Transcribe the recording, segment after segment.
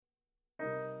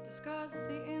discuss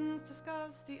the ins,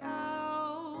 discuss the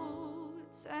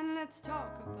outs, and let's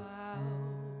talk about.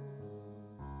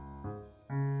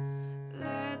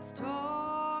 Let's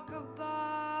talk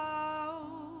about.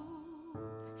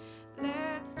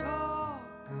 Let's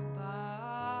talk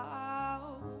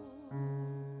about.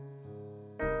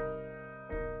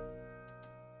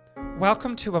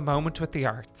 Welcome to A Moment with the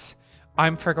Arts.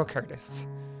 I'm Fergal Curtis.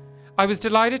 I was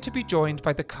delighted to be joined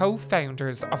by the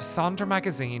co-founders of Sonder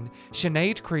magazine,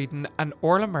 Sinead Creedon and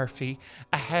Orla Murphy,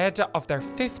 ahead of their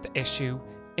 5th issue,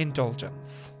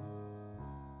 Indulgence.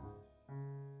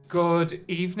 Good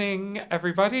evening,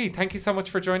 everybody. Thank you so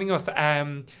much for joining us.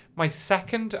 My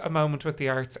second A Moment with the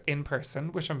Arts in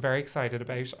person, which I'm very excited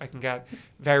about. I can get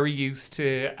very used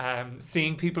to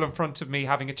seeing people in front of me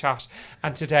having a chat.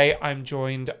 And today I'm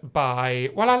joined by,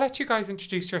 well, I'll let you guys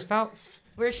introduce yourself.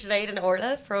 We're Sinead and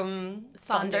Orla from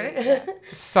Sonder.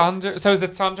 Sonder. So is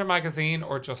it Sonder magazine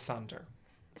or just Sonder?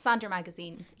 Sonder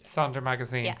magazine. Sonder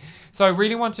magazine. Yeah. So I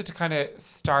really wanted to kind of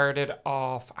start it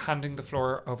off handing the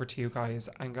floor over to you guys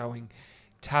and going,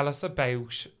 tell us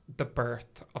about the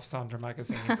birth of Sonder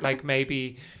magazine. Like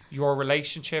maybe your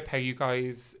relationship, how you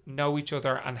guys know each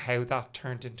other and how that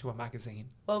turned into a magazine.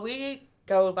 Well, we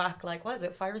go back like, what is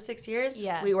it, 5 or 6 years?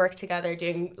 Yeah. We worked together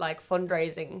doing like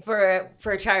fundraising for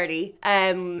a charity.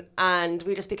 And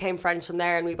we just became friends from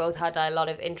there, and we both had a lot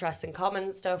of interest in common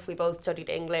and stuff. We both studied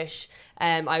English.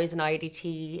 I was in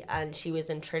IDT and she was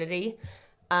in Trinity.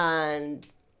 And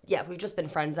yeah, we've just been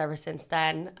friends ever since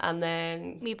then. And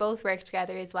then We both work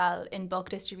together as well in book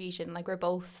distribution. Like, we're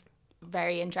both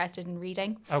very interested in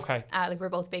reading. Okay. Like, we're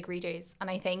both big readers. And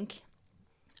I think,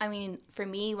 I mean, for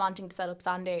me, wanting to set up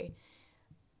Sonder,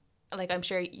 like, I'm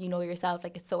sure you know yourself,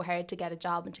 like, it's so hard to get a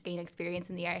job and to gain experience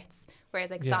in the arts.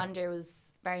 Whereas, like, Yeah. Sonder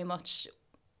was very much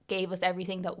gave us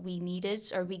everything that we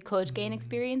needed or we could gain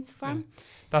experience from.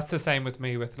 That's the same with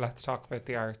me with Let's Talk About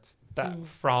the Arts. That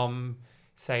from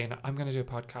saying, I'm going to do a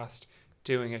podcast,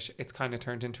 doing it, it's kind of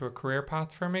turned into a career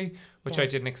path for me, which I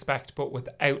didn't expect. But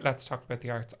without Let's Talk About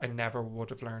the Arts, I never would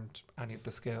have learned any of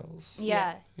the skills.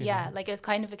 Yeah. You know? Like, it was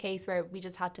kind of a case where we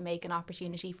just had to make an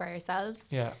opportunity for ourselves.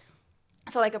 Yeah.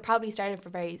 So, like, it probably started for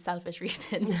very selfish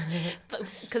reasons. But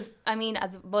because, I mean,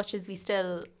 as much as we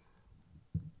still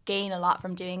gain a lot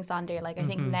from doing Sonder, like, I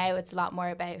think now it's a lot more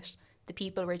about the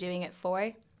people we're doing it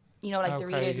for, you know, like the Okay,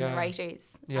 readers and yeah. the writers.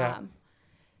 Yeah.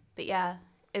 But yeah,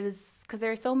 it was because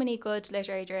there are so many good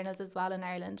literary journals as well in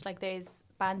Ireland. Like, there's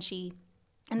Banshee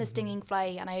and The Stinging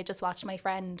Fly. And I had just watched my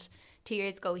friend 2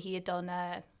 years ago, he had done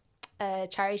a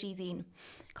charity zine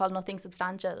called Nothing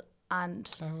Substantial.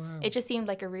 And it just seemed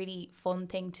like a really fun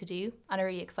thing to do and a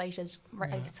really exciting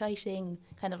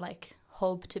kind of like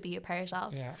hub to be a part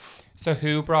of. Yeah. So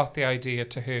who brought the idea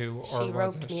to who? Or she was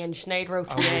wrote it? me in, Sinead wrote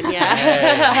me Okay. in,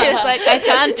 yeah. I was like, I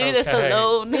can't do this Okay.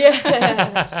 alone.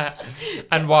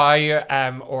 And why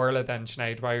Orla then,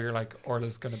 Sinead? Why you're like,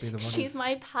 Orla's going to be the one She's who's-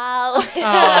 my pal.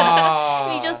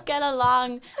 Aww. We just get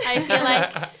along. I feel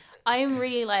like I'm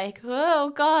really like,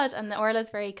 oh God, and Orla's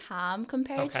very calm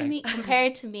compared to me.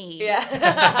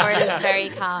 Yeah. Orla's very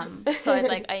calm. So I was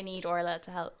like, I need Orla to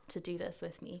help to do this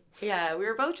with me. Yeah, we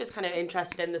were both just kind of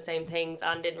interested in the same things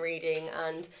and in reading,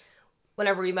 and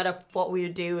whenever we met up, what we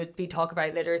would do would be talk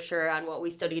about literature and what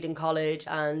we studied in college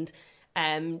and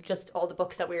just all the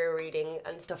books that we were reading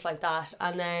and stuff like that.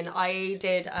 And then I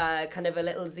did kind of a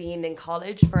little zine in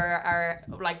college for our,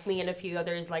 like, me and a few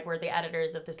others, like, we're the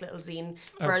editors of this little zine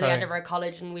for the Okay. end of our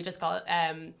college, and we just got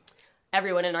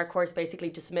everyone in our course basically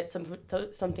to submit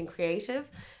something creative.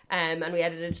 And we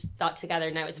edited that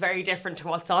together. Now it's very different to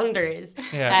what Sonder is.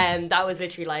 Yeah. That was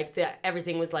literally like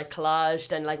everything was like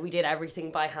collaged, and like we did everything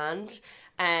by hand.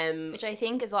 Which I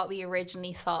think is what we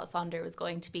originally thought Sonder was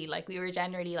going to be. Like, we were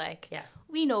generally like, Yeah.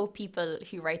 we know people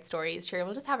who write stories. Sure,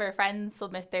 we'll just have our friends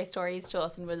submit their stories to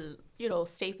us and we'll, you know,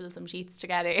 staple some sheets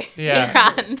together.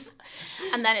 Yeah.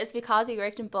 And then it's because we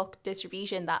worked in book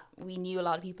distribution that we knew a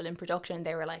lot of people in production.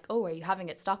 They were like, oh, are you having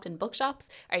it stocked in bookshops?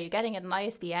 Are you getting it in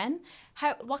ISBN?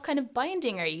 What kind of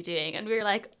binding are you doing? And we were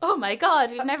like, oh my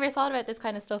God, we've never thought about this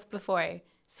kind of stuff before.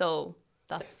 So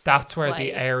That's where why.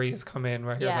 the areas come in,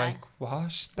 where you're Yeah. like,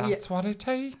 what? That's what it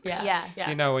takes? Yeah. Yeah.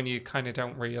 You know, and you kind of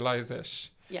don't realise it.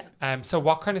 Yeah. So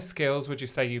what kind of skills would you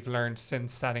say you've learned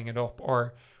since setting it up,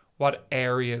 or what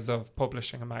areas of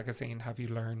publishing a magazine have you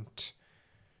learned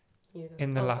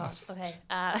in the Oh, last? gosh,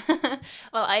 okay.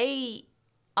 Well,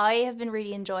 I have been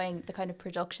really enjoying the kind of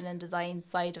production and design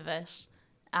side of it,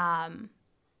 and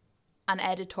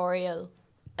editorial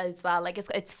as well. Like,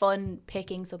 it's fun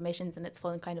picking submissions, and it's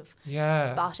fun kind of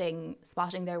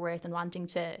spotting their worth and wanting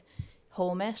to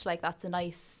home it. Like, that's a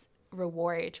nice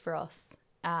reward for us.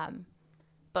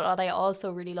 But what I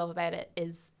also really love about it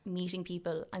is meeting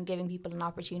people and giving people an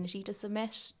opportunity to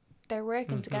submit their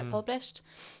work and to get published.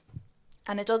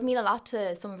 And it does mean a lot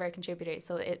to some of our contributors,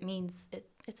 so it means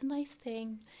it's a nice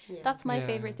thing. That's my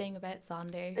favourite thing about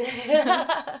Sonder.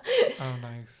 Oh,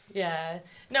 nice. Yeah.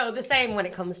 No, the same when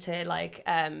it comes to like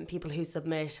people who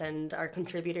submit and our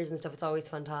contributors and stuff. It's always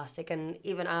fantastic. And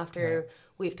even after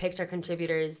we've picked our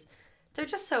contributors, they're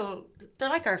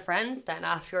like our friends then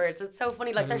afterwards. It's so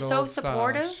funny. Like, they're so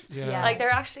supportive. Yeah. Like,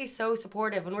 they're actually so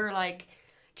supportive. And we're like,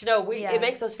 do you know, it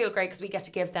makes us feel great because we get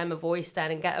to give them a voice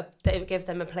then and give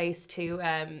them a place to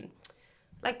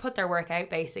like put their work out,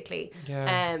 basically.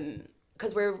 Yeah.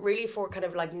 Because we're really for kind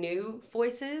of like new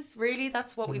voices, really.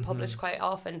 That's what we publish quite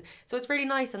often. So it's really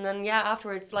nice. And then,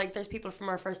 afterwards, like, there's people from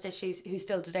our first issues who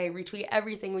still today retweet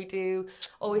everything we do,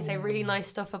 always say really nice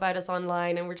stuff about us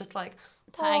online. And we're just like,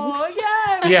 Thanks.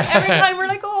 oh, yeah. Every time we're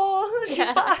like, oh, she's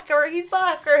back, or he's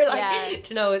back, or like,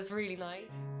 you know, it's really nice.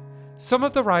 Some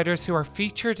of the writers who are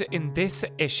featured in this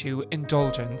issue,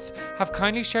 Indulgence, have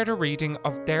kindly shared a reading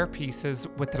of their pieces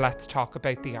with the Let's Talk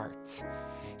About the Arts.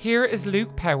 Here is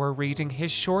Luke Power reading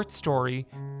his short story,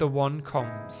 The One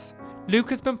Comes. Luke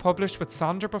has been published with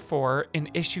Sonder before in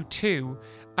issue 2,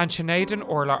 and Sinead and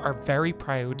Orla are very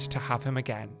proud to have him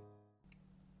again.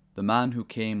 The man who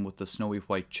came with the snowy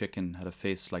white chicken had a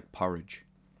face like porridge.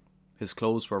 His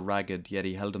clothes were ragged, yet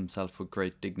he held himself with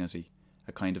great dignity,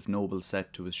 a kind of noble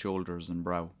set to his shoulders and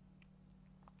brow.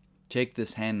 Take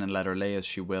this hen and let her lay as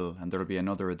she will, and there'll be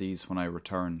another of these when I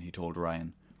return, he told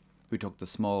Ryan, who took the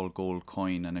small gold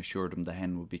coin and assured him the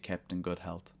hen would be kept in good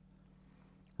health.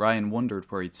 Ryan wondered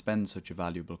where he'd spend such a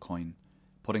valuable coin,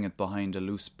 putting it behind a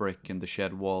loose brick in the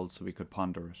shed wall so he could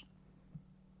ponder it.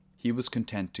 He was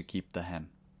content to keep the hen.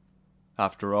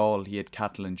 After all, he had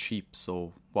cattle and sheep,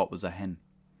 so what was a hen?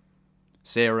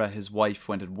 Sarah, his wife,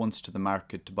 went at once to the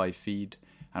market to buy feed,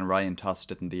 and Ryan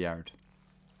tossed it in the yard.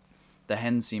 The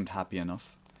hen seemed happy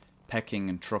enough, pecking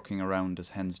and trucking around as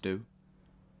hens do.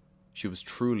 She was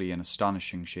truly an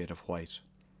astonishing shade of white.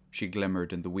 She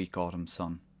glimmered in the weak autumn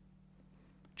sun.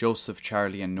 Joseph,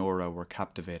 Charlie and Nora were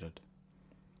captivated.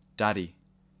 Daddy,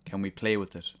 can we play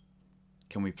with it?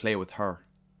 Can we play with her?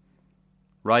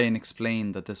 Ryan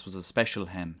explained that this was a special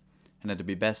hen, and it'd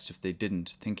be best if they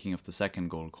didn't, thinking of the second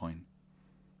gold coin.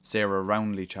 Sarah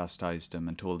roundly chastised him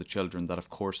and told the children that of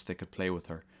course they could play with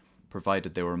her,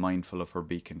 provided they were mindful of her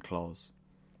beak and claws.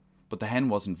 But the hen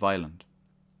wasn't violent,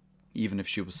 even if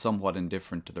she was somewhat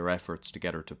indifferent to their efforts to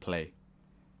get her to play.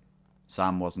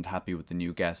 Sam wasn't happy with the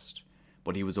new guest,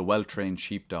 but he was a well-trained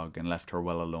sheepdog and left her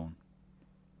well alone.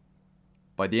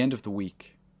 By the end of the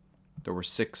week, there were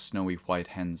 6 snowy white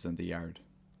hens in the yard.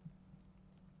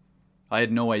 I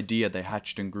had no idea they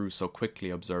hatched and grew so quickly,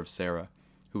 observed Sarah,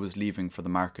 who was leaving for the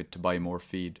market to buy more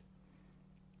feed.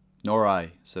 Nor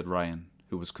I, said Ryan,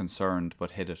 who was concerned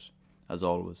but hid it, as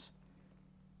always.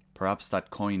 Perhaps that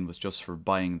coin was just for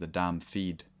buying the damn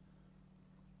feed.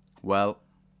 Well,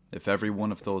 if every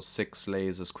one of those 6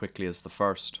 lays as quickly as the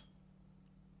first.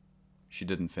 She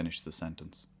didn't finish the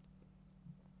sentence.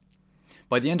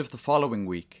 By the end of the following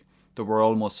week, there were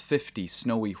almost 50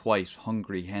 snowy white,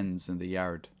 hungry hens in the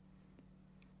yard.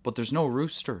 But there's no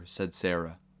rooster, said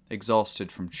Sarah,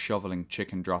 exhausted from shoveling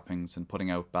chicken droppings and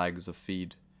putting out bags of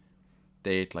feed.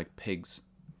 They ate like pigs.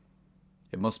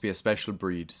 It must be a special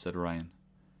breed, said Ryan.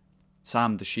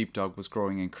 Sam, the sheepdog, was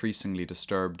growing increasingly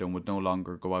disturbed and would no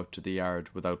longer go out to the yard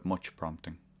without much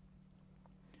prompting.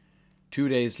 2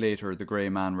 days later, the grey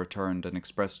man returned and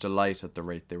expressed delight at the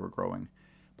rate they were growing,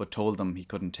 but told them he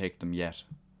couldn't take them yet.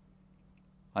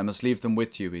 I must leave them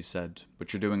with you, he said,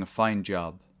 but you're doing a fine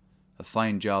job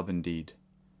indeed.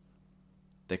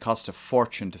 They cost a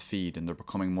fortune to feed and they're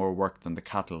becoming more work than the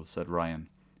cattle, said Ryan,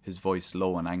 his voice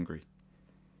low and angry.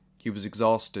 He was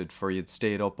exhausted, for he had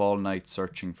stayed up all night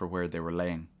searching for where they were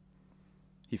laying.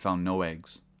 He found no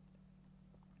eggs.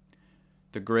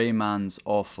 The grey man's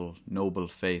awful, noble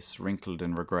face wrinkled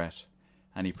in regret,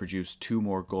 and he produced 2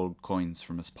 more gold coins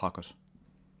from his pocket.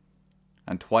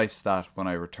 And twice that when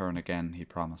I return again, he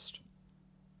promised.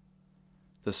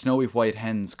 The snowy white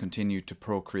hens continued to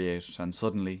procreate, and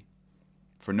suddenly,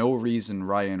 for no reason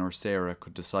Ryan or Sarah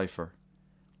could decipher,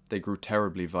 they grew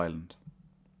terribly violent.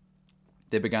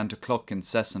 They began to cluck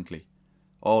incessantly,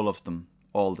 all of them,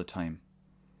 all the time.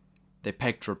 They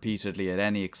pecked repeatedly at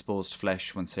any exposed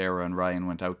flesh when Sarah and Ryan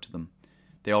went out to them.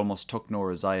 They almost took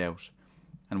Nora's eye out,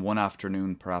 and one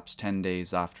afternoon, perhaps 10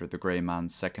 days after the grey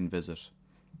man's second visit,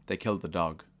 they killed the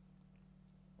dog.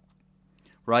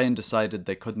 Ryan decided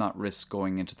they could not risk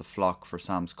going into the flock for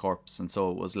Sam's corpse, and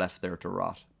so it was left there to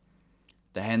rot.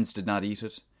 The hens did not eat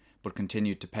it, but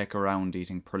continued to peck around,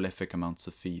 eating prolific amounts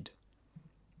of feed.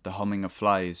 The humming of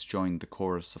flies joined the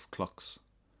chorus of clucks.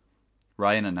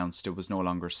 Ryan announced it was no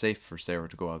longer safe for Sarah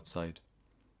to go outside.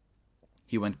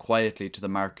 He went quietly to the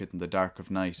market in the dark of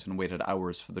night and waited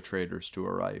hours for the traders to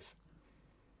arrive.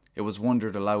 It was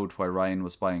wondered aloud why Ryan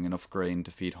was buying enough grain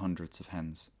to feed hundreds of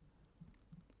hens.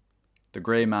 The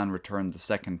grey man returned the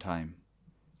second time,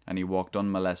 and he walked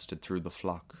unmolested through the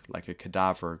flock, like a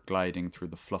cadaver gliding through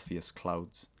the fluffiest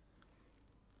clouds.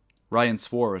 Ryan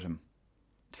swore at him,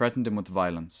 threatened him with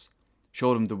violence,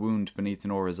 showed him the wound beneath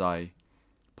Nora's eye,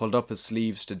 pulled up his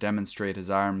sleeves to demonstrate his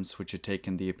arms, which had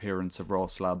taken the appearance of raw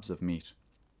slabs of meat.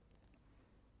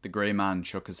 The grey man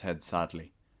shook his head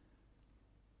sadly.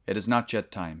 "It is not yet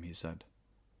time," he said.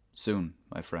 "Soon,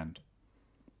 my friend."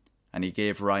 And he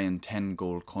gave Ryan 10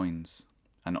 gold coins,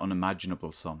 an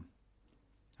unimaginable sum,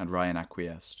 and Ryan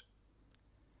acquiesced.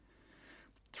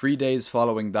 3 days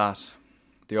following that,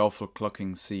 the awful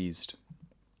clucking ceased.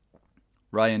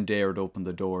 Ryan dared open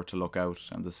the door to look out,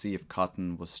 and the sea of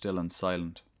cotton was still and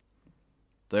silent.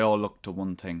 They all looked to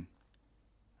one thing,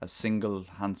 a single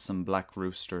handsome black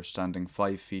rooster standing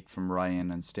 5 feet from Ryan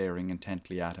and staring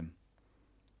intently at him.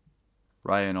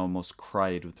 Ryan almost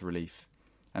cried with relief,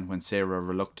 and when Sarah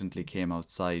reluctantly came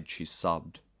outside, she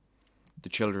sobbed. The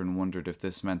children wondered if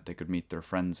this meant they could meet their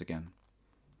friends again.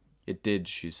 "It did,"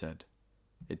 she said.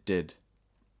 "It did."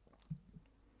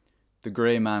 The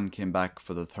grey man came back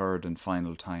for the third and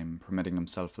final time, permitting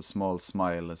himself a small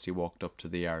smile as he walked up to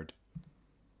the yard.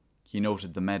 He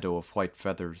noted the meadow of white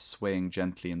feathers swaying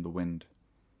gently in the wind,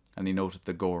 and he noted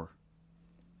the gore.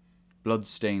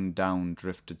 Blood-stained down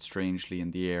drifted strangely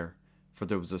in the air, for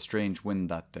there was a strange wind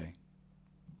that day.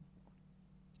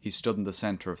 He stood in the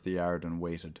centre of the yard and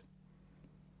waited.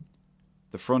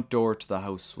 The front door to the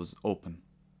house was open.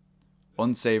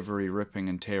 Unsavoury ripping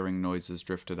and tearing noises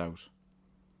drifted out.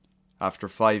 After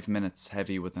 5 minutes,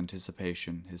 heavy with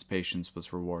anticipation, his patience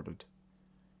was rewarded.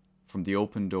 From the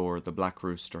open door, the black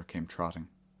rooster came trotting.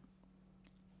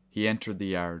 He entered the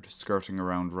yard, skirting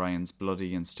around Ryan's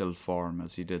bloody and still form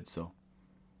as he did so.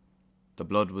 The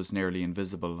blood was nearly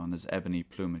invisible on his ebony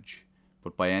plumage,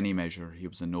 but by any measure he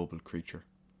was a noble creature.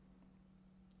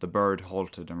 The bird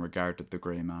halted and regarded the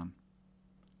grey man.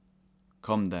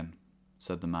 "Come then,"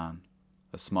 said the man,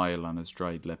 a smile on his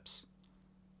dried lips.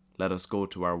 "Let us go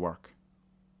to our work."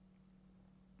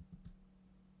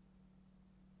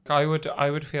 I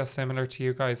would feel similar to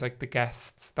you guys, like the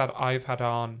guests that I've had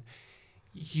on.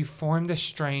 You form this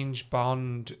strange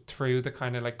bond through the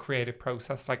kind of like creative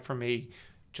process. Like for me,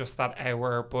 just that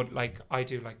hour, but like I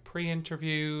do like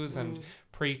pre-interviews and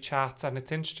pre-chats, and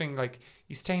it's interesting, like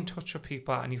you stay in touch with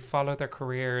people and you follow their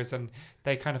careers and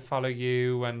they kind of follow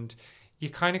you, and you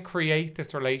kind of create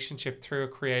this relationship through a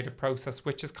creative process,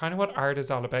 which is kind of what art is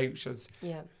all about, is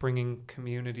bringing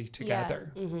community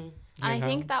together. And I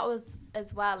think that was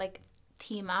as well, like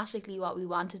thematically what we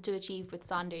wanted to achieve with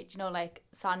Sonder. You know, like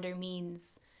Sonder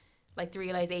means like the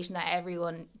realization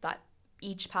that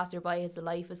each passerby has a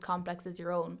life as complex as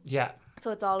your own. Yeah.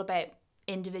 So it's all about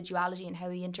individuality and how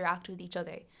we interact with each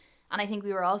other. And I think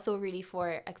we were also really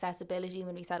for accessibility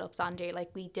when we set up Sonder. Like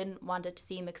we didn't want it to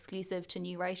seem exclusive to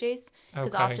new writers,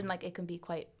 because often like it can be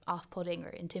quite off-putting or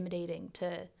intimidating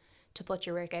to put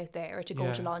your work out there or to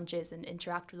go to launches and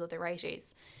interact with other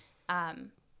writers.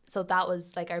 So that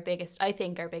was like our biggest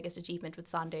achievement with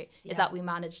Sonder, is that we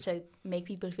managed to make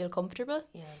people feel comfortable.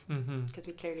 Yeah, because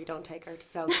we clearly don't take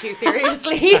ourselves too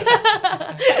seriously.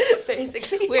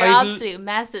 Basically, we're absolute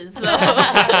messes. So.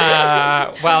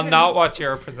 Well, not what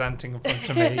you're presenting in front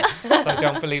of me, so I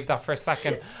don't believe that for a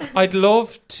second. I'd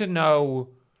love to know,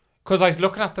 because I was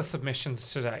looking at the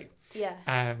submissions today.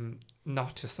 Yeah.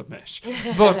 Not to submit,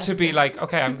 but to be like,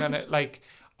 okay, I'm gonna like.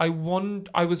 I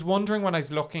was wondering when I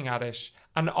was looking at it,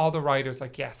 and all the writers,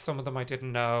 like, yes, some of them I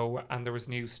didn't know, and there was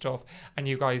new stuff, and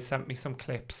you guys sent me some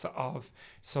clips of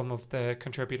some of the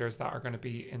contributors that are going to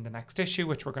be in the next issue,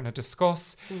 which we're going to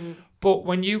discuss. But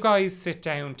when you guys sit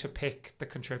down to pick the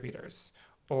contributors,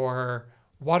 or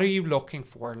what are you looking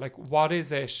for? Like, what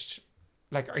is it?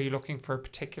 Like, are you looking for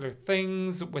particular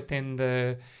things within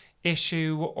the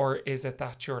issue, or is it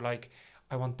that you're like,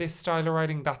 I want this style of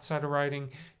writing, that style of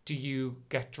writing? Do you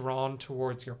get drawn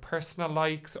towards your personal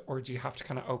likes, or do you have to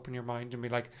kind of open your mind and be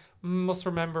like, must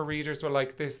remember readers will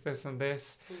like this, this, and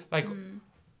this? Like,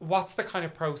 what's the kind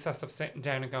of process of sitting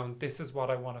down and going, this is what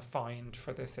I want to find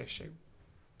for this issue?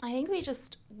 I think we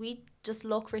just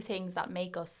look for things that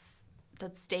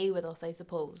that stay with us, I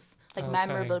suppose, like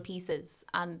memorable pieces.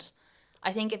 And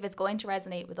I think if it's going to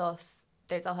resonate with us,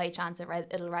 there's a high chance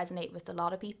it'll resonate with a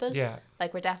lot of people. Yeah.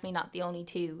 Like, we're definitely not the only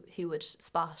two who would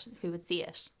see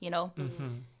it, you know?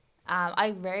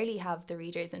 I rarely have the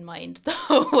readers in mind,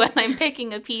 though. When I'm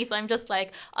picking a piece, I'm just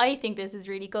like, I think this is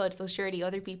really good, so surely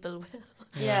other people will.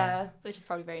 Yeah. Which is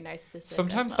probably very narcissistic.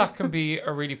 Sometimes as well. that can be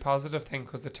a really positive thing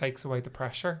because it takes away the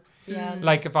pressure. Yeah.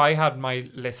 Like if I had my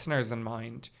listeners in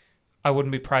mind, I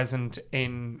wouldn't be present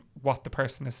in what the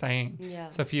person is saying. Yeah.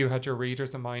 So if you had your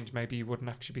readers in mind, maybe you wouldn't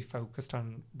actually be focused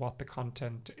on what the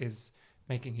content is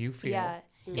making you feel. Yeah.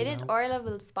 you It is know? our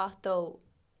level spot, though,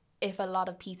 if a lot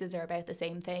of pieces are about the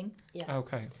same thing. Yeah.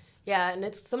 Okay. Yeah, and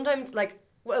it's sometimes like,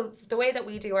 well, the way that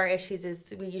we do our issues is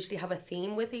we usually have a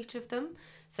theme with each of them.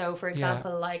 So, for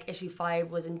example, like issue 5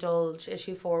 was Indulge,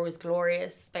 issue 4 was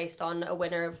Glorious, based on a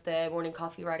winner of the Morning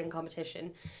Coffee writing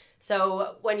competition.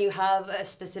 So, when you have a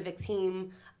specific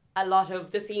theme, a lot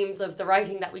of the themes of the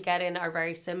writing that we get in are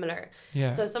very similar.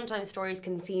 Yeah. So, sometimes stories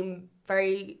can seem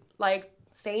very, like,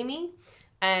 samey.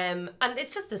 And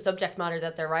it's just the subject matter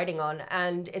that they're writing on.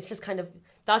 And it's just kind of,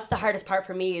 that's the hardest part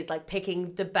for me, is like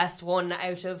picking the best one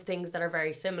out of things that are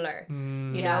very similar,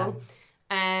 you know?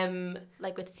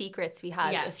 Like with Secrets, we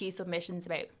had Yeah. a few submissions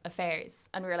about affairs,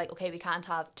 and we were like, okay, we can't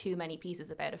have too many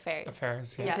pieces about affairs.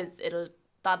 Affairs, yeah. Yeah. Because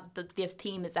the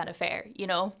theme is then affair, you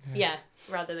know? Yeah,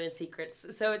 rather than secrets.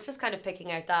 So it's just kind of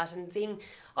picking out that and seeing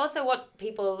also what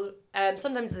people,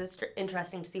 sometimes it's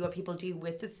interesting to see what people do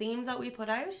with the theme that we put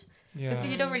out. Yeah. So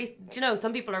you don't really, you know,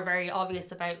 some people are very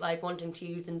obvious about like wanting to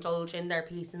use Indulge in their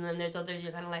piece, and then there's others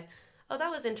you're kind of like, oh, that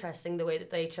was interesting the way that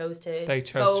they chose to go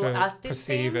to at this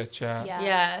perceive theme. it, yeah.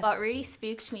 Yeah. What really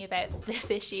spooked me about this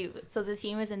issue, so the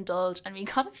theme was Indulge, and we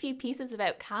got a few pieces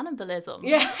about cannibalism.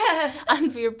 Yeah.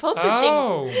 And we were publishing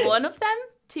Oh. one of them,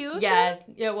 two of them.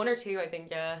 Yeah, 1 or 2, I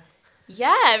think, yeah.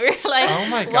 Yeah, we were like, Oh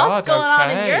my what's God, going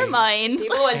on in okay. your mind?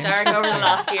 People went dark over the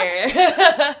last year.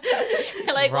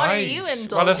 We're like, what are you Right.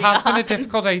 indulging Well, it has been a on?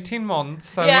 difficult 18 months,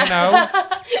 so Yeah. you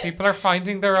know, people are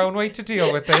finding their own way to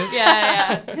deal with this.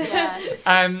 Yeah. Yeah.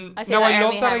 I say that love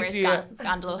Armie that Hammer idea.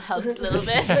 scandal helped a little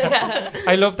bit.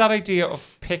 I love that idea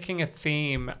of picking a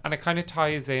theme, and it kind of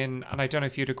ties in, and I don't know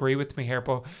if you'd agree with me here,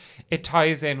 but it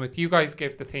ties in with, you guys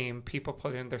give the theme, people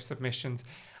put in their submissions,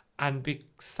 and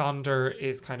Sonder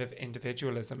is kind of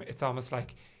individualism. It's almost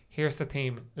like, here's the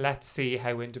theme, let's see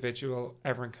how individual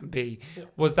everyone can be. Yeah.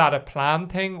 Was that a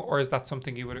planned thing, or is that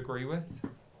something you would agree with?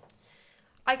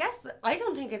 I guess I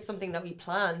don't think it's something that we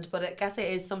planned, but I guess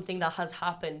it is something that has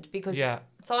happened, because Yeah.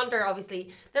 Sonder,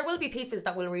 obviously, there will be pieces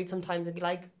that we'll read sometimes and be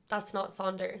like, that's not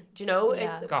Sonder. Do you know?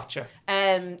 Yeah. It's Gotcha.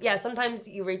 yeah, sometimes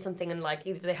you read something and like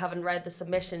either they haven't read the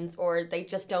submissions or they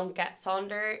just don't get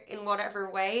Sonder in whatever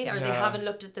way, or they Yeah. haven't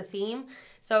looked at the theme.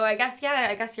 So I guess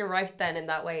you're right then in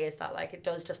that way, is that like it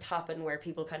does just happen where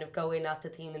people kind of go in at the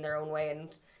theme in their own way, and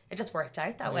it just worked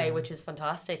out that way, which is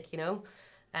fantastic, you know?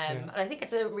 And I think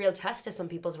it's a real test to some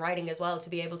people's writing as well, to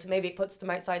be able to, maybe it puts them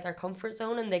outside their comfort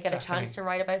zone and they get a chance Definitely. to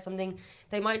write about something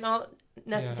they might not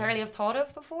necessarily have thought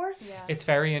of before. Yeah. It's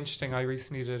very interesting. I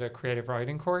recently did a creative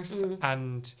writing course,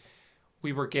 and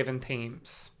we were given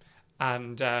themes,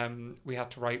 and we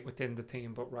had to write within the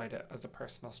theme, but write it as a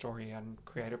personal story and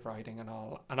creative writing and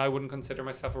all. And I wouldn't consider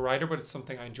myself a writer, but it's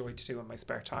something I enjoy to do in my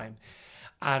spare time.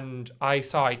 And I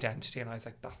saw identity, and I was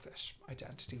like, that's it.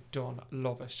 Identity, done.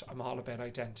 Love it. I'm all about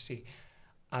identity.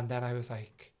 And then I was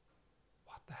like,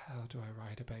 what the hell do I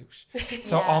write about?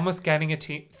 So Yeah. almost getting a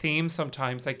theme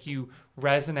sometimes, like you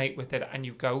resonate with it and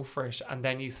you go for it, and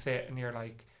then you sit and you're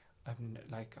like, I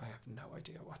have no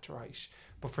idea what to write,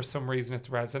 but for some reason it's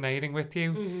resonating with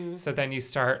you. So then you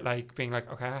start like being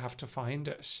like, okay, I have to find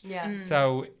it. Yeah.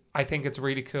 So I think it's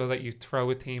really cool that you throw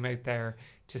a theme out there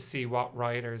to see what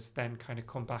writers then kind of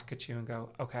come back at you and go,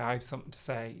 okay, I have something to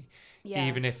say, Yeah.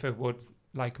 even if it would,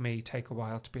 like me, take a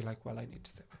while to be like, well, I need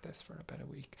to sit with this for about a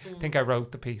week. I think I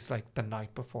wrote the piece like the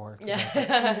night before. 'Cause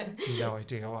I was like, no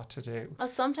idea what to do. Well,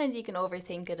 sometimes you can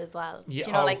overthink it as well. Yeah,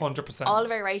 Do you know, like 100%. all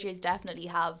of our writers definitely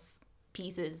have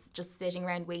pieces just sitting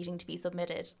around waiting to be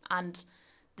submitted. And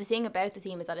the thing about the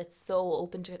theme is that it's so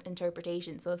open to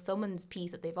interpretation. So if someone's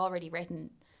piece that they've already written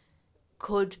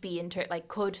could be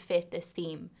could fit this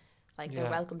theme, like they're Yeah.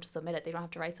 welcome to submit it. They don't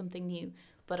have to write something new.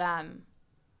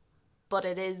 But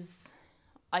it is,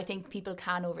 I think people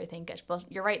can overthink it.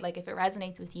 But you're right, like if it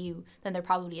resonates with you, then there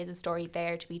probably is a story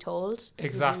there to be told.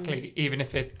 Exactly. Even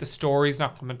if the story's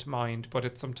not coming to mind, but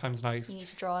it's sometimes nice You need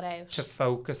to draw it out. to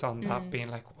focus on that, being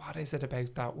like, what is it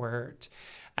about that word?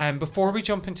 And before we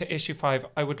jump into issue 5,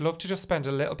 I would love to just spend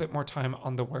a little bit more time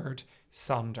on the word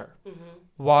Sonder.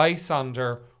 Why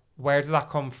Sonder? Where did that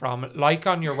come from? Like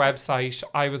on your website,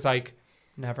 I was like,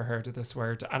 never heard of this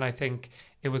word. And I think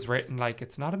it was written like,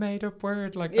 it's not a made up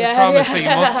word. Like, I promise, so you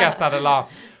must get that a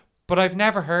lot. But I've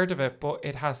never heard of it, but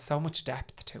it has so much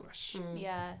depth to it.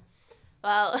 Yeah.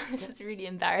 Well, this is really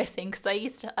embarrassing because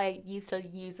I used to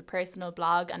use a personal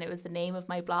blog, and it was the name of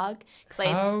my blog because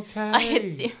I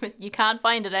had seen it, you can't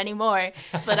find it anymore.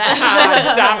 But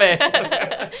damn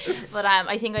it! But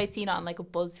I think I'd seen it on like a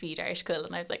BuzzFeed article,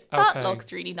 and I was like, that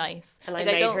looks really nice. And like,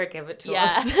 I made her give it to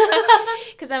us.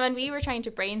 Because then when we were trying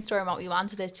to brainstorm what we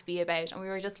wanted it to be about, and we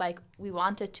were just like, we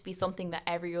want it to be something that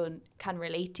everyone can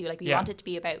relate to. Like we want it to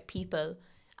be about people,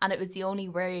 and it was the only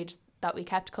word that we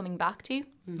kept coming back to,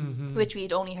 which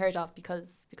we'd only heard of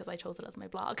because I chose it as my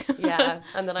blog. Yeah,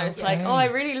 and then I was like, oh, I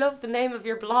really love the name of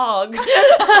your blog.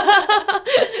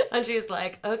 And she was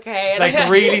like, okay. And like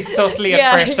really subtly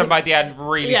at first, and by the end,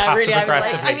 really passive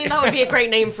aggressively. I mean, that would be a great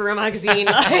name for a magazine.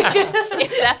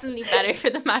 It's definitely better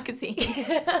for the magazine.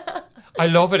 I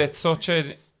love it. It's such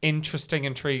an interesting,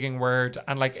 intriguing word,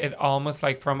 and like it almost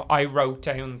like I wrote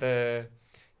down the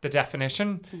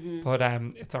definition, but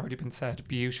it's already been said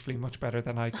beautifully, much better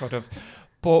than I could have.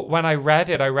 But when I read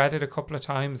it a couple of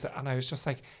times, and I was just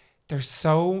like, there's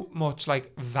so much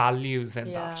like values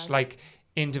in that, like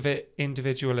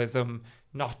individualism,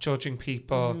 not judging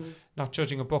people, not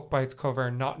judging a book by its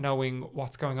cover, not knowing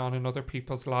what's going on in other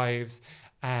people's lives.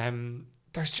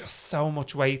 There's just so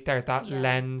much weight there that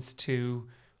lends to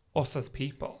us as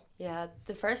people. Yeah,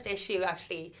 the first issue,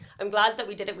 actually, I'm glad that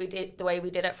we did the way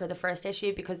we did it for the first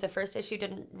issue, because the first issue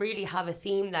didn't really have a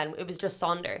theme then. It was just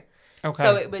Sonder. Okay.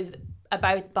 So it was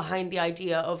about behind the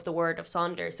idea of the word of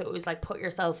Sonder. So it was like put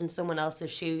yourself in someone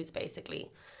else's shoes,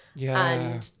 basically. Yeah.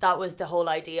 And that was the whole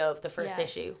idea of the first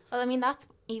issue. Well, I mean, that's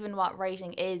even what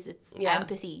writing is. It's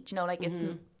empathy, you know, like it's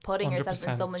putting yourself in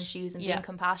 100%. someone's shoes and being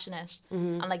compassionate.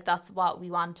 And like that's what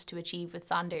we want to achieve with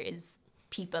Sonder is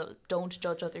people don't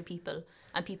judge other people,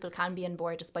 and people can be on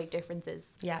board despite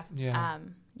differences. Yeah.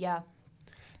 Yeah.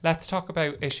 Let's talk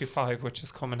about issue 5, which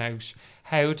is coming out.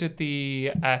 How did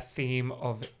the theme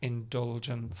of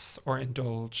indulgence or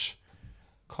indulge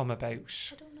come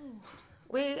about? I don't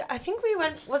know. I think we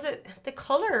went, was it the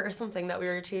colour or something that we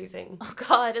were choosing? Oh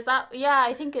God, is that? Yeah,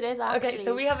 I think it is actually. Okay,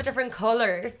 so we have a different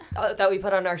colour that we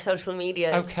put on our social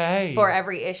media. Okay. For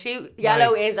every issue.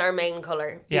 Yellow Nice. is our main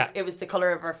colour. Yeah. It was the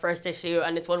colour of our first issue,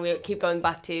 and it's one we keep going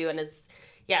back to, and is,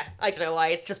 I don't know why,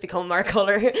 it's just become our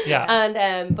colour. Yeah.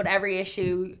 And but every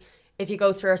issue, if you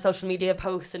go through our social media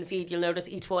posts and feed, you'll notice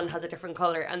each one has a different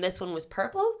colour, and this one was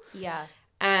purple. Yeah.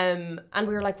 And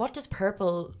we were like, what does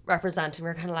purple represent? And we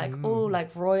were kind of like, oh,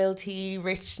 like royalty,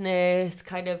 richness,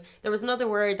 kind of. There was another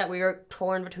word that we were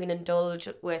torn between indulge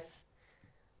with.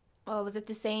 Oh, was it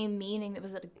the same meaning?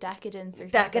 Was it decadence or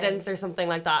something? Decadence or something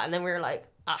like that. And then we were like,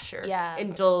 sure. Yeah.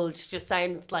 Indulge just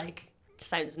sounds nice.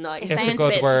 It's a sounds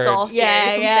good bit word. saucy or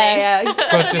Yeah.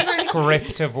 Good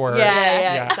descriptive word.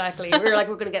 Yeah, exactly. We were like,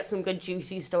 we're going to get some good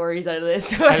juicy stories out of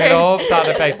this. I love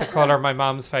that about the colour. My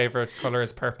mom's favourite colour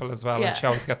is purple as well, Yeah. and she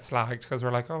always gets slagged because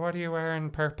we're like, oh, what are you wearing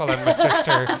purple? And my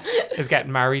sister is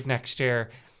getting married next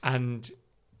year, and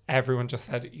everyone just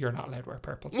said, you're not allowed to wear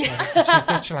purple tonight. And she's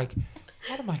literally like,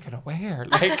 what am I going to wear?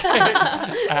 Like,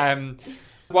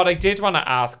 what I did want to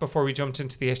ask before we jumped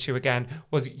into the issue again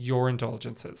was your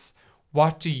indulgences.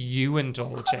 What do you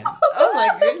indulge in? Oh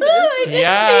my goodness.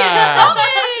 Yeah.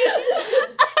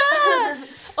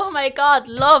 Oh my God,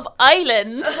 Love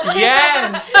Island.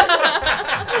 Yes.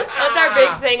 That's our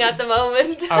big thing at the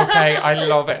moment. Okay, I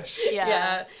love it.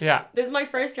 Yeah. Yeah. This is my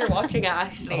first year watching it,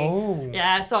 actually. Oh.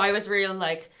 Yeah, so I was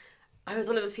I was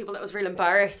one of those people that was real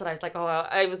embarrassed, and I was like,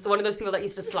 I was one of those people that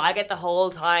used to slag it the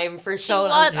whole time for so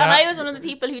long. And I was one of the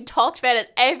people who talked about it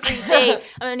every day.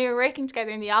 And when we were working together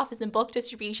in the office in book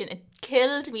distribution, it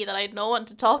killed me that I had no one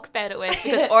to talk about it with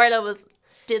because Orla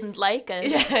didn't like it.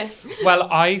 Yeah. Well,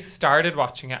 I started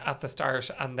watching it at the start,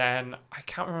 and then I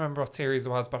can't remember what series it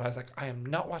was, but I was like, I am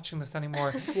not watching this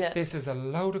anymore. Yeah. This is a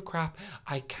load of crap.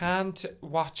 I can't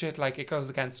watch it. Like, it goes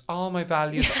against all my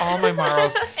values, all my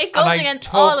morals. It goes And I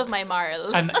against all took of my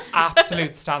morals. an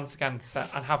absolute stance against it,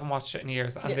 and haven't watched it in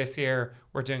years. And this year,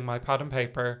 we're doing my pad and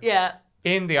paper Yeah.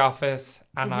 in the office,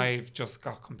 and I've just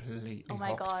got completely Oh my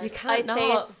hooked. God. You can't I'd say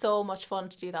not. it's so much fun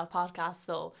to do that podcast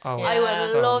though. Oh, Yeah. I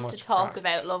would so love to much talk crack.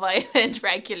 about Love Island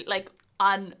regularly, like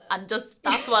and just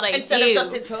that's what I Instead do.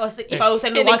 of just to us both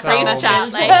in so the WhatsApp much.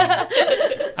 messages.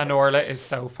 Like, And Orla is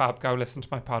so fab. Go listen to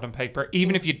my pod and paper.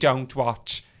 Even if you don't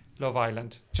watch Love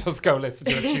Island, just go listen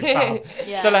to it. She's fab.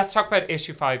 Yeah. So let's talk about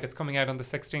issue 5. It's coming out on the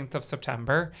 16th of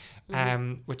September,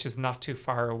 which is not too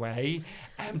far away.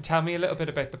 Tell me a little bit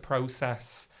about the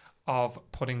process of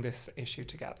putting this issue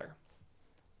together.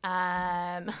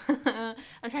 I'm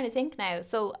trying to think now.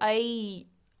 So I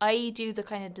do the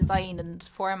kind of design and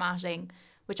formatting,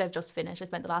 which I've just finished. I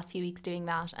spent the last few weeks doing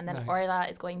that, and then Nice. Orla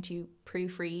is going to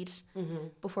proofread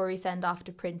before we send off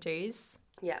to printers.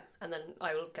 Yeah, and then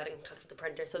I will get in touch with the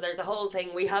printer. So there's a whole thing.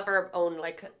 We have our own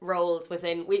like roles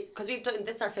within because we've done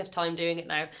this is our 5th time doing it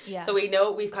now. Yeah. So we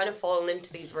know we've kind of fallen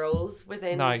into these roles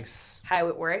within Nice. how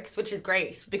it works, which is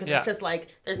great because Yeah. it's just like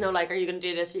there's no like, are you gonna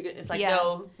do this? It's like Yeah.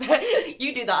 no,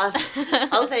 you do that.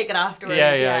 I'll take it afterwards.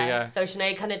 Yeah. So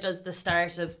Sinead kind of does the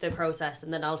start of the process,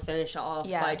 and then I'll finish it off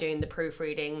Yeah. by doing the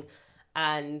proofreading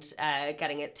and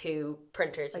getting it to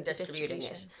printers and Like the distributing it.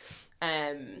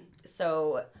 distribution.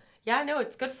 So yeah, no,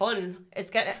 it's good fun.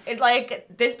 It like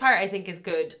this part I think is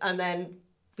good, and then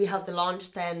we have the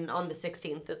launch then on the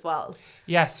 16th as well.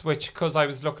 Yes, because I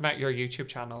was looking at your YouTube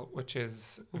channel, which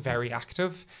is very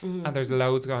active, and there's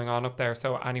loads going on up there.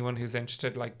 So anyone who's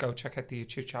interested, like, go check out the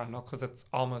YouTube channel because it's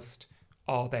almost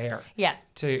all there. Yeah.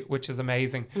 Which is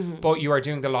amazing. But you are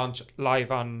doing the launch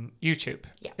live on YouTube.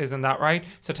 Yeah. Isn't that right?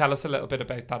 So tell us a little bit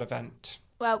about that event.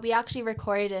 Well, we actually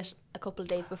record it a couple of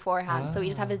days beforehand. So we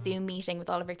just have a Zoom meeting with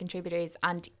all of our contributors,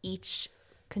 and each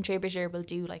contributor will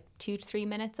do like 2 to 3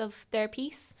 minutes of their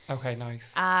piece. Okay,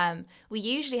 nice. We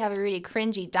usually have a really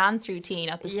cringy dance routine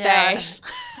at the Yeah.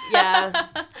 start. Yeah,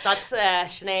 that's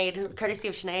Sinead, courtesy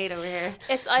of Sinead over here.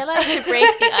 I like to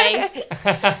break the ice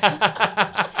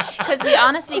because we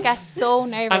honestly get so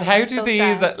nervous. And how and do so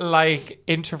these stressed. like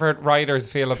introvert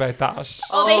writers feel about that?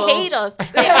 Oh, they hate us.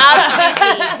 They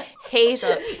absolutely hate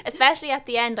us. Especially at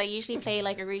the end, I usually play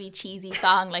like a really cheesy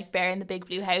song, like "Bear in the Big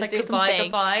Blue House" Like or Goodbye, something,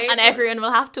 Goodbye. and everyone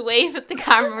will have to wave at the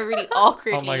camera really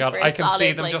awkwardly. Oh my God, for a I can see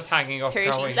solid, them like, just hanging up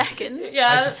 30 going, seconds.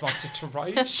 Yeah. I just wanted to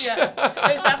write. Yeah.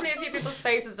 There's definitely a few people's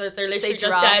faces that they're literally They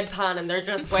just drop. deadpan and they're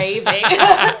just waving.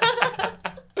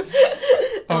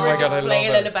 Oh my God, I love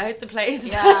flailing it. about the place.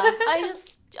 Yeah,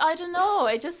 I don't know.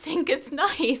 I just think it's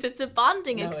nice. It's a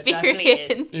bonding No, it definitely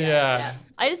experience. is. Yeah.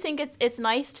 I just think it's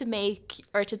nice to make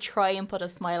or to try and put a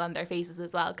smile on their faces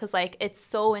as well, because like it's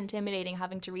so intimidating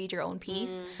having to read your own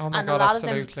piece. Oh my And God, a lot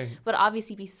absolutely. of them would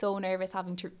obviously be so nervous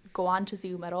having to go on to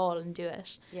Zoom at all and do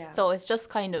it. Yeah. So it's just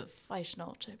kind of, I don't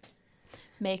know, to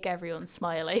make everyone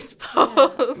smile, I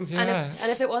suppose. Yeah.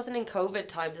 And if it wasn't in COVID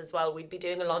times as well, we'd be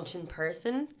doing a launch in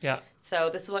person. Yeah. So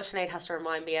this is what Sinead has to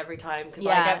remind me every time, because I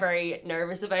Yeah. get very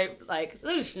nervous about, like,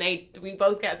 so does Sinead, we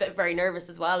both get a bit very nervous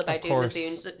as well about Of doing course.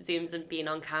 the Zooms and being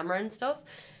on camera and stuff.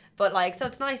 But like, so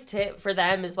it's nice for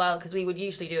them as well, because we would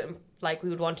usually do it, we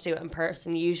would want to do it in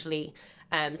person usually.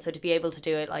 So to be able to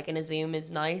do it like in a Zoom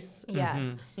is nice. Yeah.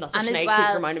 Mm-hmm. That's what And as Sinead keeps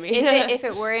well, reminding me. if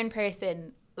it were in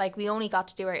person, like we only got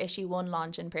to do our issue 1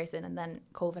 launch in person, and then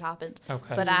COVID happened.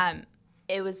 Okay. But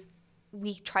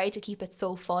we tried to keep it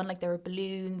so fun. Like there were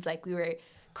balloons. Like we were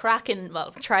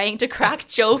trying to crack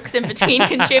jokes in between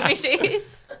contributors.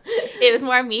 It was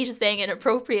more me just saying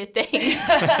inappropriate things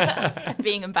and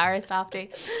being embarrassed after.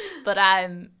 But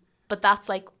that's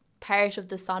like part of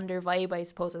the Sonder vibe, I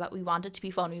suppose, is that we want it to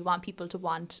be fun. We want people to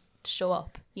want to show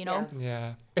up, you know?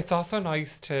 Yeah. It's also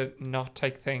nice to not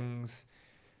take things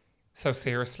so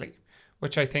seriously,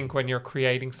 which I think when you're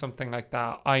creating something like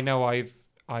that, I know I've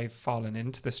fallen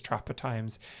into this trap at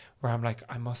times where I'm like,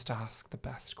 I must ask the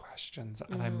best questions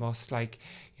and I must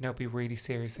be really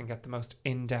serious and get the most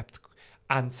in-depth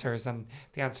answers and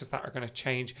the answers that are going to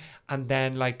change. And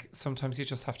then like sometimes you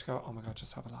just have to go, oh my God,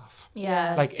 just have a laugh.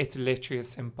 Yeah. Like it's literally as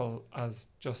simple as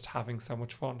just having so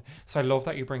much fun. So I love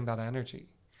that you bring that energy.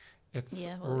 It's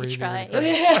we'll really, try.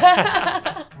 really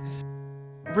great.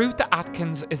 Ruth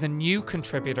Atkins is a new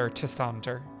contributor to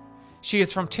Sonder. She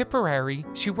is from Tipperary,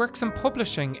 she works in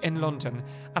publishing in London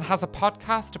and has a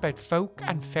podcast about folk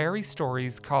and fairy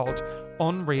stories called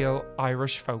Unreal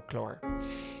Irish Folklore.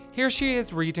 Here she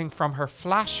is reading from her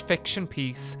flash fiction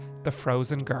piece, The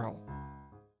Frozen Girl.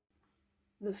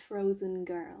 The Frozen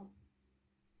Girl.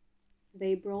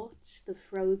 They brought the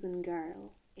frozen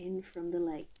girl in from the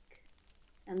lake,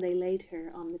 and they laid her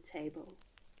on the table.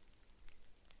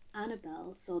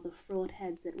 Annabel saw the fraught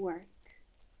heads at work,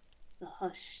 the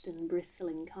hushed and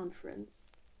bristling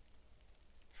conference.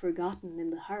 Forgotten in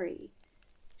the hurry,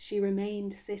 she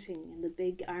remained sitting in the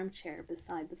big armchair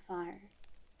beside the fire,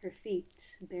 her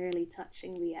feet barely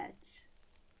touching the edge.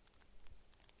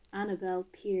 Annabel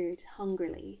peered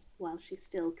hungrily while she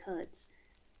still could.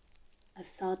 A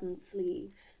sodden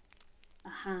sleeve, a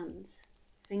hand,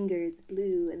 fingers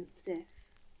blue and stiff,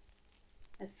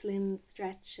 a slim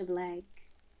stretch of leg,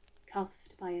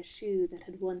 cuffed by a shoe that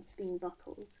had once been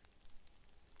buckled.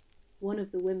 One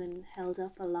of the women held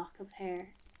up a lock of hair,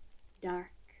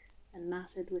 dark and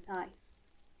matted with ice.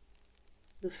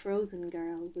 The frozen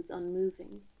girl was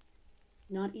unmoving,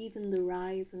 not even the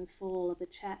rise and fall of a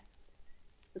chest,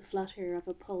 the flutter of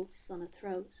a pulse on a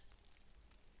throat.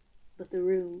 But the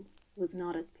room was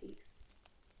not at peace.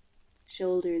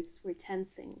 Shoulders were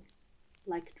tensing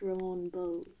like drawn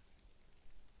bows.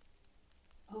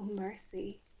 Oh,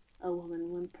 mercy, a woman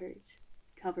whimpered,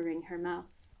 covering her mouth.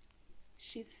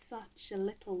 She's such a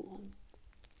little one.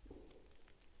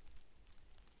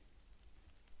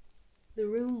 The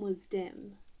room was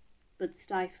dim, but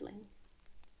stifling.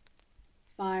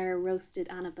 Fire roasted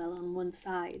Annabel on one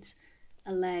side,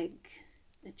 a leg,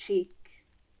 a cheek.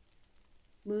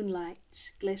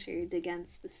 Moonlight glittered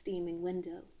against the steaming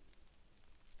window.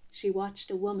 She watched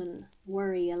a woman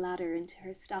worry a ladder into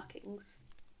her stockings,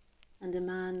 and a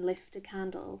man lift a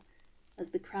candle as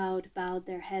the crowd bowed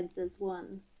their heads as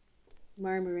one,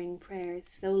 murmuring prayers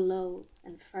so low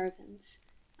and fervent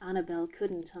Annabel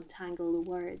couldn't untangle the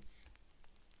words.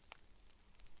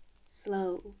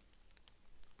 Slow,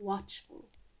 watchful,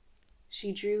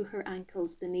 she drew her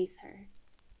ankles beneath her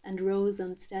and rose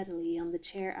unsteadily on the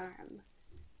chair arm,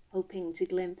 hoping to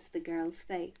glimpse the girl's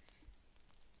face.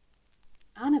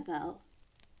 Annabel,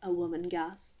 a woman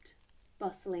gasped,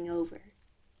 bustling over.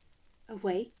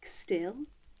 Awake still?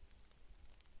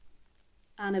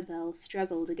 Annabel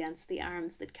struggled against the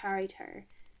arms that carried her.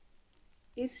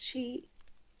 Is she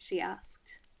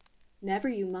asked. Never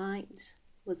you mind,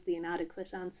 was the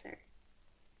inadequate answer.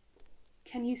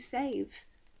 Can you save?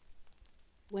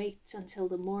 Wait until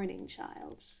the morning,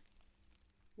 child.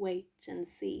 Wait and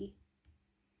see.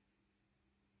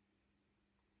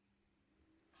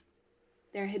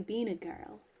 There had been a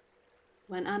girl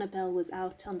when Annabel was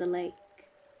out on the lake,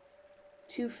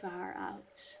 too far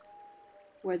out,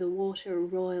 where the water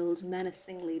roiled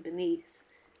menacingly beneath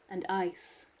and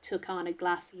ice took on a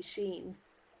glassy sheen.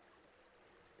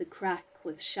 The crack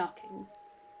was shocking.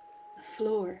 A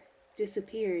floor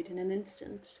disappeared in an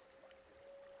instant.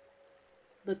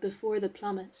 But before the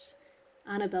plummet,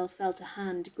 Annabel felt a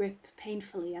hand grip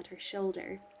painfully at her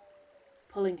shoulder,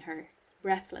 pulling her,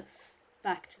 breathless,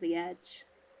 back to the edge.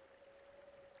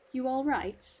 You all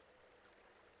right?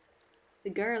 The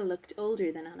girl looked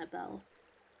older than Annabel,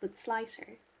 but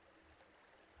slighter.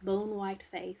 Bone-white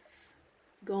face,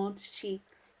 gaunt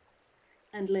cheeks,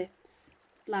 and lips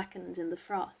blackened in the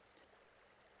frost.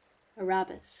 A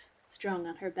rabbit strung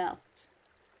on her belt.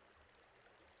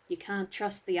 You can't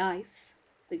trust the ice,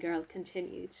 the girl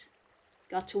continued.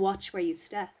 Got to watch where you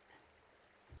step.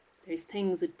 There's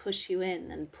things that push you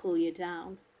in and pull you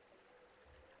down.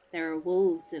 There are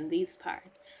wolves in these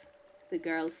parts, the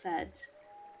girl said,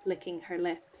 licking her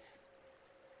lips.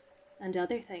 And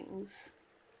other things,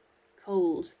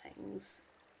 cold things,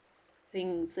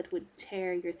 things that would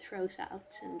tear your throat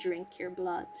out and drink your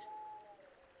blood.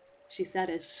 She said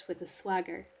it with a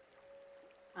swagger.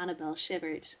 Annabel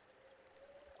shivered.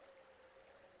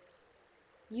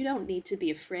 You don't need to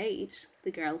be afraid,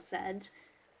 the girl said,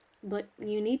 but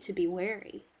you need to be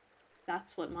wary.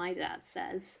 That's what my dad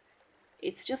says.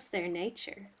 It's just their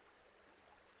nature.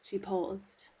 She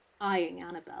paused, eyeing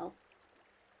Annabel.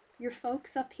 Your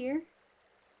folks up here?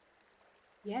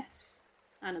 Yes,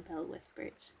 Annabel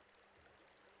whispered.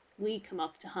 We come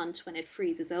up to hunt when it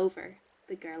freezes over,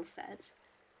 the girl said.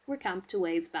 We're camped a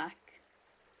ways back.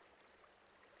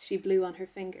 She blew on her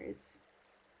fingers.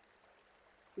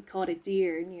 We caught a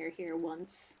deer near here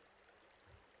once,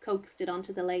 coaxed it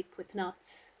onto the lake with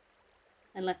nuts,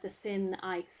 and let the thin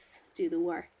ice do the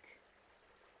work.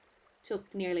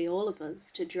 Took nearly all of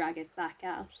us to drag it back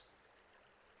out.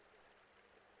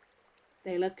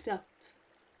 They looked up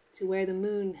to where the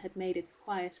moon had made its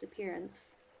quiet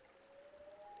appearance.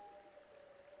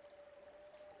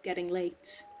 Getting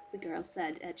late, the girl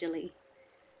said edgily.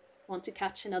 Want to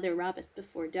catch another rabbit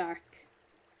before dark.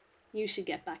 You should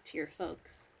get back to your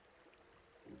folks.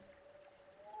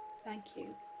 Thank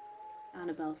you,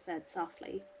 Annabel said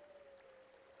softly.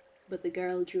 But the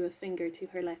girl drew a finger to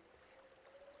her lips.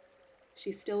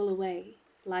 She stole away,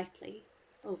 lightly,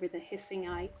 over the hissing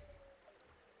ice.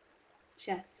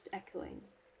 Chest echoing,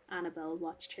 Annabel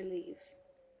watched her leave.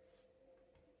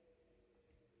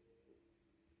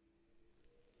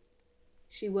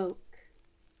 She woke,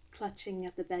 clutching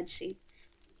at the bedsheets,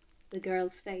 the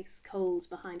girl's face cold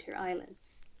behind her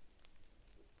eyelids.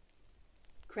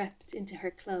 Crept into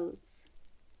her clothes,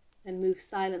 then moved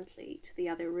silently to the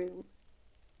other room.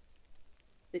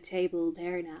 The table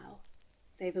bare now,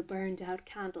 save a burned-out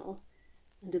candle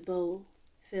and a bowl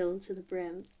filled to the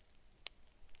brim.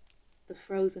 The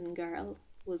frozen girl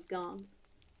was gone.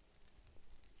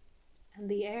 And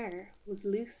the air was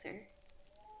looser,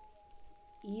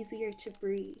 easier to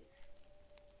breathe,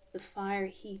 the fire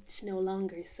heat no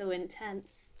longer so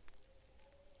intense.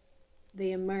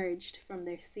 They emerged from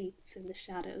their seats in the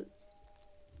shadows,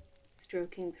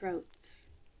 stroking throats,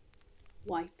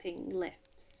 wiping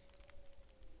lips.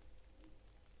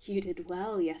 You did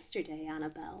well yesterday,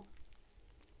 Annabel.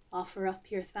 Offer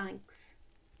up your thanks.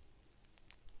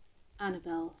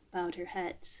 Annabel bowed her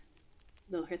head,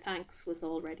 though her thanks was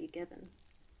already given.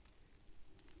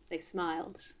 They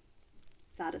smiled,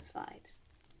 satisfied.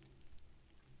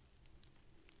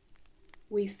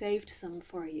 "We saved some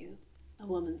for you," a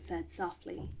woman said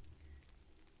softly.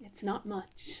 "It's not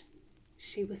much.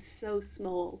 She was so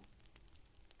small."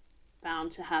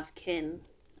 "Bound to have kin,"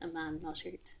 a man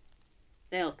muttered.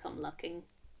 "They'll come looking.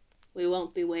 We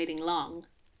won't be waiting long."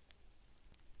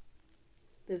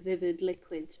 The vivid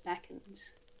liquid beckoned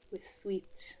with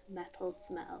sweet metal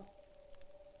smell,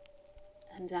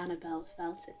 and Annabel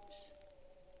felt it,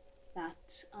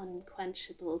 that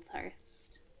unquenchable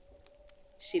thirst.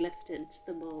 She lifted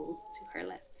the bowl to her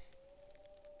lips.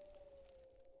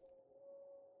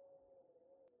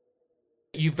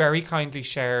 You very kindly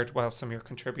shared, well, some of your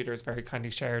contributors very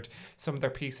kindly shared some of their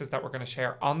pieces that we're going to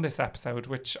share on this episode,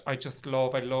 which I just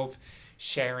love. I love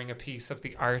sharing a piece of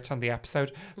the art on the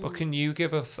episode. But can you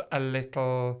give us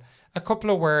a couple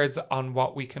of words on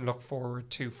what we can look forward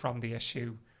to from the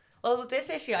issue? Well, with this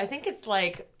issue, I think it's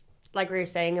like we were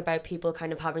saying about people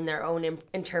kind of having their own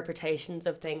interpretations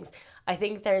of things. I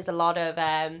think there's a lot of,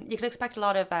 you can expect a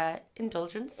lot of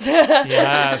indulgence.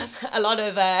 Yes. A lot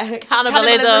of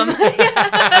Cannibalism.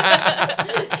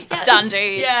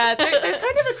 Standard. Yeah, there's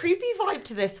kind of a creepy vibe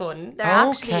to this one. There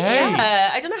actually Okay. is.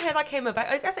 I don't know how that came about.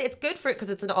 I guess it's good for it because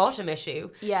it's an autumn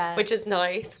issue. Yeah. Which is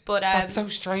nice. But That's so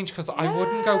strange because I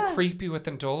wouldn't go creepy with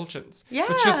indulgence. Yeah.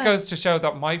 Which just goes to show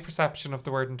that my perception of the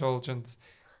word indulgence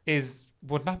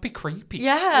would not be creepy.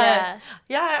 Yeah,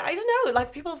 I don't know.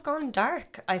 Like, people have gone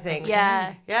dark, I think.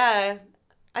 Yeah. Yeah.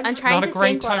 I'm trying not a to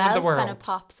great think what time in the else kind world. of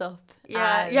pops up.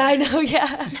 Yeah, I know,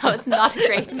 yeah. No, it's not a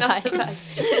great Not the time.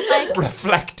 best. Like,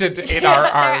 Reflected in our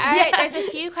art. there's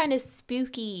a few kind of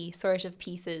spooky sort of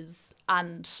pieces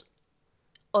and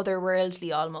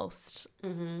otherworldly almost.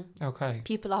 Okay.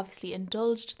 People obviously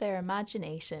indulged their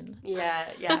imagination. Yeah.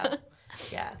 I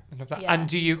love that. Yeah. And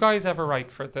do you guys ever write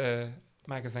for the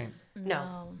magazine?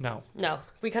 No. No.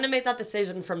 We kind of made that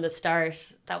decision from the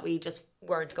start that we just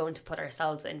weren't going to put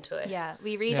ourselves into it. Yeah,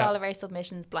 we read Yeah. all of our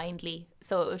submissions blindly,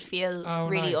 so it would feel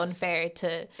really nice. unfair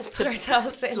to Put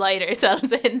ourselves in. slide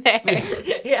ourselves in there.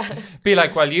 Yeah. Be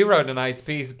like, well, you wrote a nice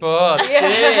piece, but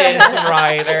this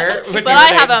writer. But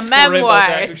I have a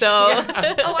memoir, so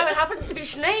Oh, well, it happens to be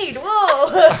Sinead. Whoa.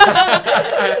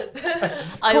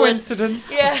 I would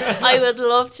Coincidence. Yeah. I would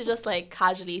love to just like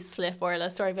casually slip Orla a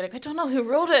story, be like, I don't know who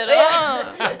wrote it,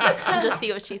 and just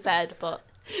see what she said, but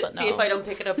no. See if I don't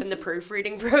pick it up in the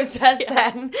proofreading process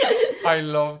then. I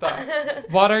love that.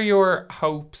 What are your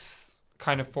hopes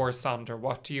kind of for Sonder?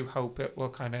 What do you hope it will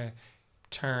kind of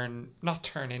not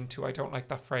turn into, I don't like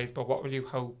that phrase, but what will you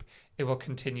hope it will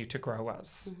continue to grow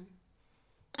as?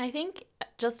 I think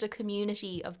just a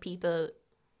community of people.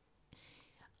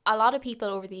 A lot of people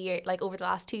over the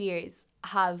last 2 years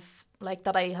have, like,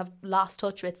 that I have lost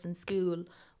touch with in school,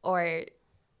 or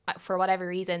for whatever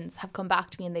reasons have come back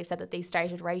to me and they've said that they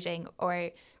started writing, or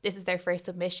this is their first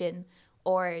submission,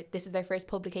 or this is their first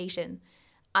publication,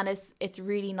 and it's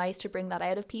really nice to bring that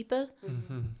out of people.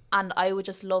 And I would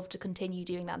just love to continue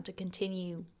doing that, and to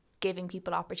continue giving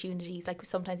people opportunities. Like,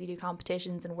 sometimes we do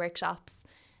competitions and workshops,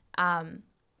 and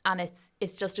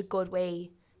it's just a good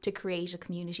way to create a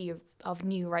community of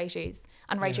new writers,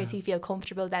 and writers who feel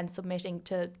comfortable then submitting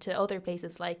to other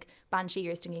places like Banshee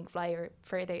or Stinging Fly or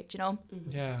further, do you know?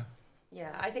 Yeah.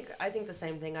 Yeah, I think the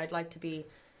same thing. I'd like to be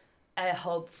a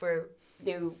hub for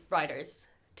new writers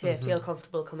to feel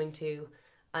comfortable coming to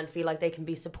and feel like they can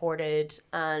be supported,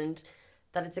 and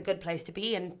that it's a good place to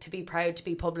be, and to be proud to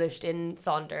be published in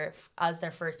Sonder as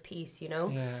their first piece, you know?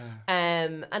 Yeah.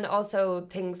 And also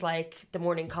things like the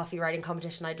morning coffee writing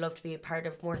competition. I'd love to be a part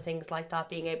of more things like that,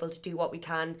 being able to do what we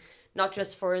can, not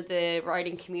just for the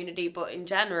writing community, but in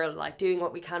general, like doing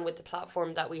what we can with the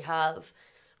platform that we have,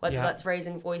 whether that's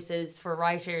raising voices for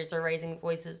writers or raising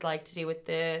voices like to do with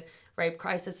the Rape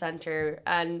Crisis Centre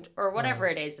or whatever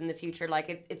it is in the future.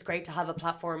 Like, it's great to have a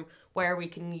platform where we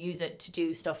can use it to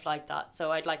do stuff like that.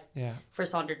 So I'd like for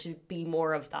Sonder to be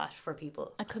more of that for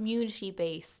people. A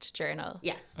community-based journal.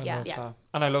 Yeah. I love that.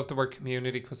 And I love the word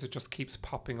community because it just keeps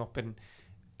popping up in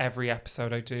every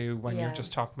episode I do when you're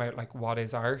just talking about, like, what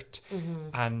is art.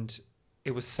 And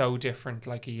it was so different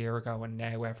like a year ago, and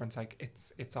now everyone's like,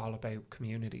 it's all about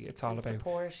community. It's all about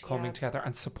support, coming together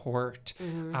and support.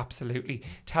 Absolutely.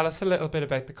 Tell us a little bit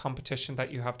about the competition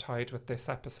that you have tied with this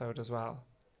episode as well.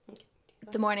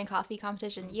 The morning coffee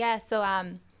competition. Yeah, so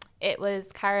it was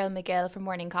Carol McGill from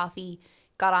Morning Coffee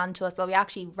got on to us. Well, we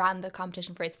actually ran the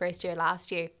competition for its first year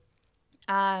last year.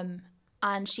 And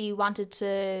she wanted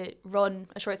to run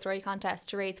a short story contest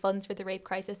to raise funds for the Rape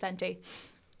Crisis Centre.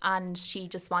 and she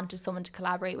just wanted someone to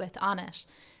collaborate with on it.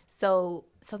 So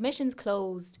submissions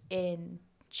closed in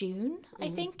June, I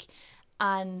think,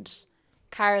 and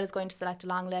Carol is going to select a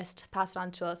long list, pass it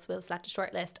on to us, we'll select a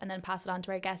short list, and then pass it on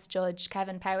to our guest judge,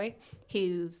 Kevin Power,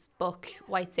 whose book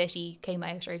White City came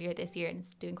out earlier this year and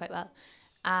is doing quite well.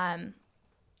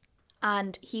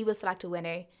 And he will select a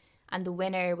winner, and the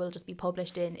winner will just be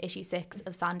published in issue 6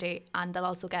 of Sonder, and they'll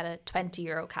also get a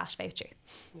 €20 cash voucher.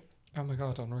 Oh my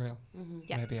God, unreal.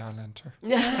 Yeah. Maybe I'll enter.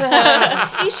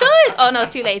 You should! Oh no,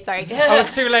 it's too late, sorry. Oh,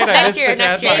 it's too late. I missed the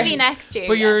deadline. Maybe next year.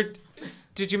 But yeah.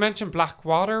 did you mention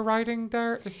Blackwater writing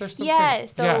there? Is there something? Yeah,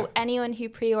 so anyone who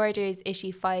pre-orders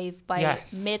issue 5 by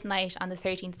midnight on the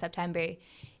 13th September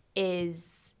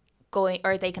is going,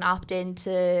 or they can opt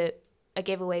into a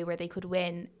giveaway where they could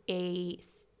win a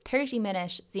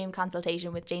 30-minute Zoom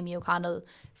consultation with Jamie O'Connell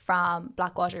from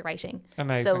Blackwater Writing.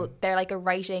 Amazing. So they're like a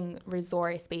writing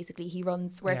resource, basically. He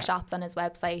runs workshops on his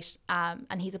website,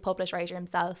 and he's a published writer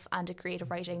himself and a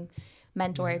creative writing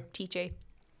mentor, teacher.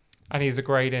 And he's a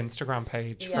great Instagram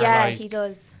page for He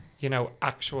does. You know,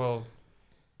 actual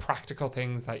practical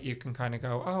things that you can kind of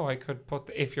go, oh, I could put,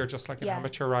 if you're just like an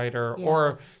amateur writer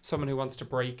or someone who wants to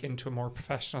break into a more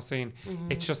professional scene.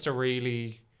 It's just a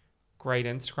really great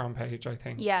Instagram page, I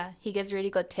think. Yeah, he gives really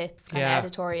good tips, kind of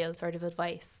editorial sort of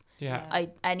advice. Yeah.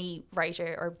 Any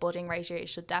writer or budding writer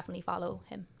should definitely follow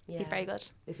him. Yeah. He's very good.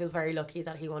 I feel very lucky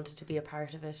that he wanted to be a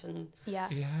part of it. And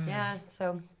yeah,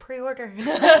 so pre-order.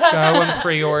 Go and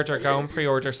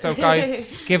pre-order. So guys,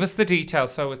 give us the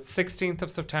details. So it's 16th of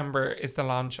September is the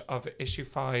launch of issue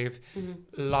 5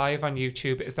 live on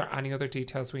YouTube. Is there any other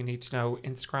details we need to know?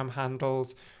 Instagram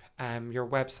handles, your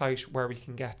website, where we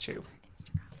can get you?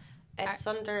 It's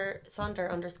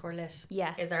Sonder_lit.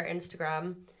 Yes. Is our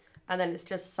Instagram. And then it's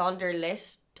just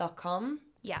sonderlit.com.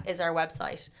 Yeah. Is our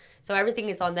website. So everything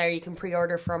is on there. You can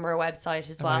pre-order from our website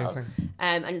as well.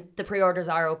 And the pre-orders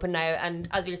are open now. And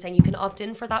as you're saying, you can opt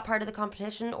in for that part of the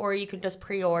competition, or you can just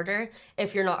pre-order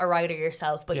if you're not a writer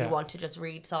yourself, but you want to just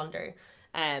read Sonder.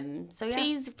 So yeah.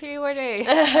 Please pre-order.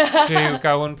 Do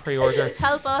go and pre-order.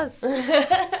 Help us.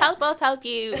 Help us help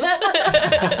you.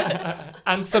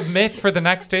 And submit for the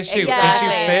next issue, issue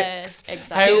 6.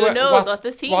 Exactly. Who knows what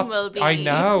the theme will be? I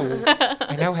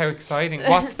know how exciting.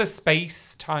 What's the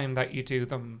space time that you do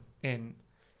them in?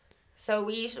 So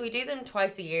we do them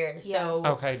twice a year. Yeah. So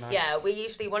okay, nice. Yeah, we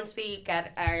usually, once we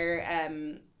get our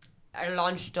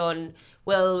launch done,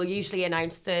 we'll usually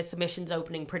announce the submissions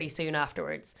opening pretty soon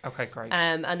afterwards. Okay, great.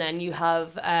 And then you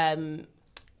have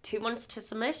 2 months to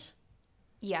submit.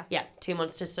 Yeah. Yeah, 2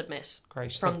 months to submit.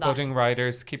 Great. From So that. budding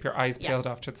writers, keep your eyes peeled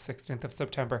after the 16th of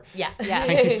September. Yeah. Yeah.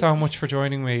 Thank you so much for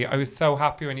joining me. I was so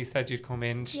happy when you said you'd come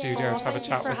in studio to have a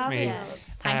chat with me.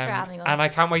 Thanks for having us. And I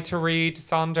can't wait to read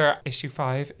Sonder issue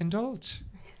 5, Indulge.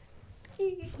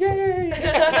 Yay!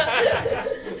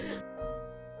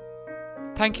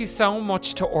 Thank you so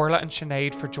much to Orla and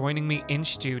Sinead for joining me in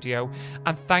studio,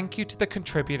 and thank you to the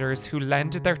contributors who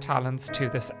lended their talents to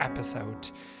this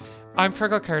episode. I'm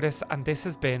Fergal Curtis, and this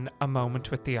has been A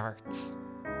Moment with the Arts.